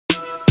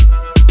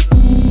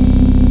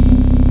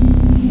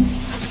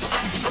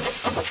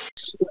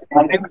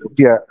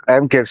Yeah,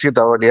 I'm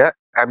KersiTavadia.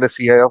 I'm the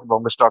CIO of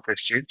Bombay Stock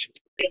Exchange.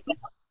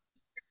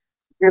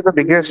 The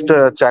biggest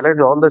challenge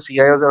all the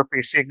CIOs are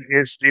facing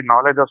is the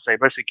knowledge of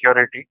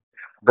cybersecurity.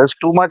 There's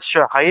too much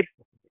hype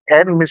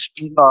and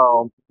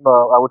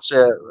I would say,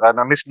 a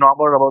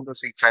misnomer about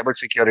the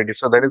cybersecurity.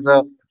 So there is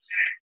a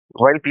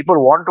while people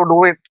want to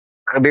do it,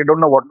 they don't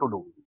know what to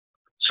do.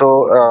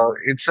 So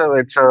it's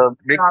a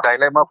big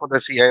dilemma for the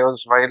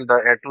CIOs.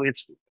 While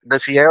it's the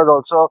CIOs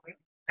also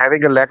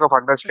having a lack of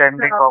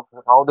understanding of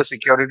how the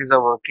securities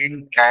are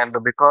working, and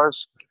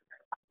because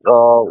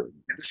the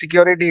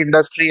security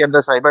industry and the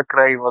cyber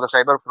crime or the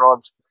cyber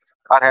frauds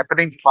are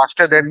happening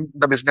faster than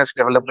the business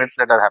developments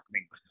that are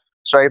happening.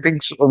 So I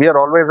think we are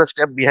always a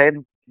step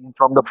behind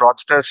from the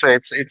fraudsters. So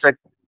it's a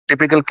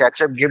typical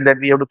catch-up game that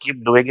we have to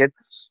keep doing it.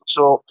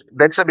 So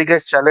that's the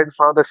biggest challenge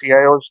for the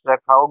CIOs. That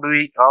how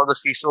the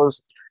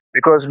CISOs,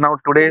 because now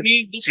today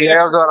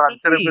CIOs are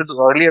answerable to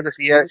earlier the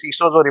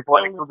CISOs were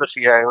reporting to the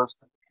CIOs.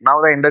 Now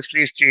the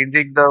industry is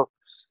changing. The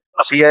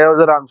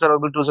CIOs are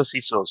answerable to the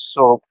CISOs.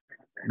 So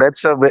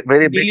that's a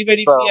very big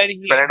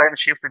paradigm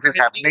shift which is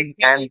happening,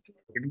 and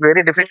it's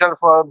very difficult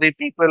for the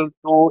people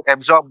to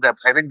absorb that.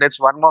 I think that's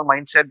one more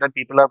mindset that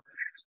people are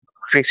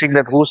facing,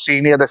 that who's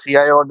senior, the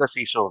CIO or the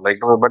CISO. Like,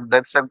 but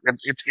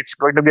it's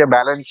going to be a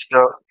balanced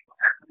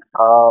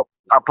uh,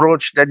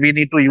 approach that we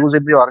need to use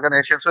in the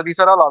organization. So these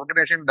are all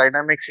organization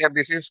dynamics, and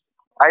this is,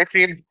 I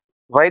feel,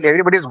 while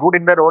everybody is good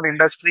in their own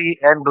industry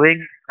and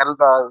doing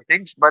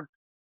things, but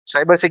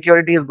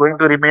cybersecurity is going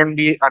to remain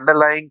the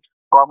underlying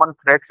common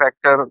threat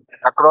factor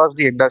across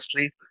the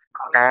industry.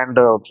 And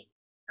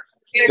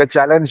the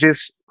challenge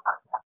is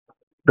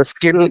the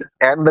skill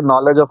and the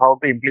knowledge of how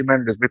to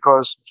implement this,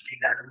 because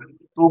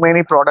too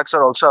many products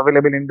are also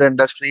available in the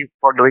industry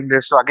for doing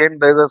this. So again,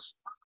 there's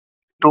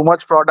too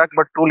much product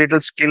but too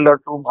little skill, or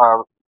too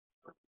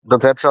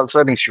that's also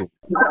an issue.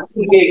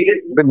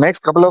 The next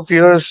couple of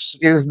years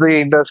is the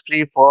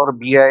industry for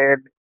BI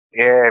and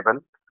AI.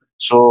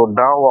 So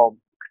now,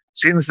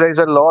 since there is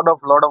a lot of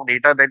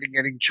data that is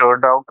getting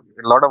churned out,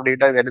 a lot of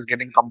data that is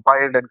getting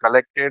compiled and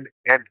collected,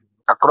 and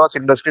across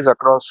industries,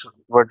 across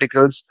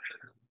verticals,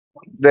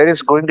 there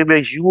is going to be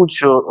a huge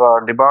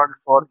demand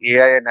for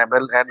AI and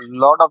ML, and a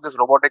lot of these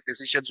robotic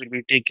decisions will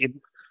be taken.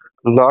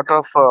 Lot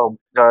of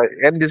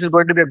and this is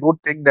going to be a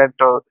good thing, that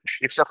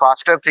it's a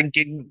faster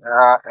thinking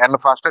and a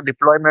faster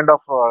deployment of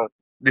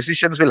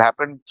decisions will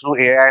happen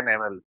through AI and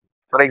ML.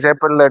 For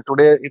example,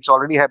 today it's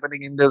already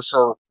happening in this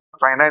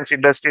finance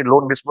industry,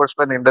 loan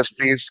disbursement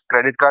industries,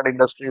 credit card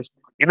industries.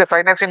 In the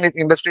financing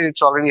industry,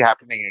 it's already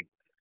happening.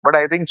 But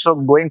I think so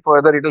going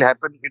further, it will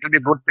happen. It will be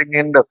a good thing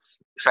in the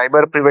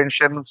cyber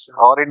preventions,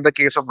 or in the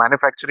case of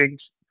manufacturing,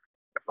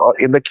 or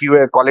in the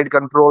QA quality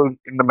control,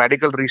 in the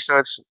medical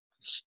research.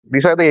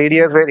 These are the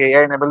areas where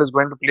AI and ML is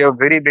going to play a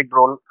very big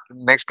role in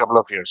the next couple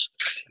of years.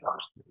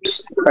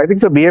 I think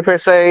the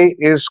BFSI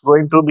is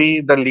going to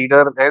be the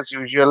leader as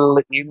usual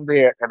in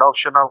the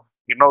adoption of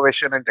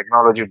innovation and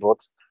technology both.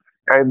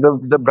 And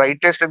the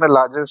brightest and the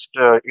largest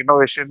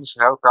innovations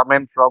have come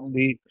in from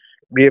the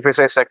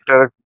BFSI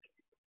sector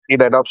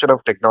in adoption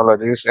of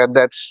technologies, and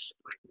that's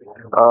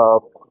uh,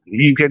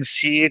 you can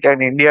see it,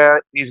 and India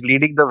is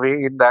leading the way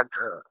in that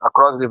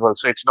across the world.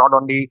 So it's not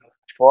only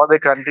for the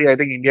country. I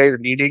think India is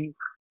leading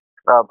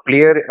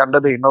player under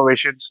the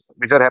innovations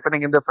which are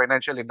happening in the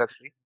financial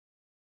industry.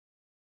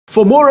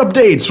 For more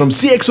updates from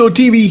CXO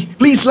TV,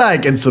 please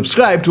like and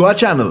subscribe to our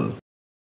channel.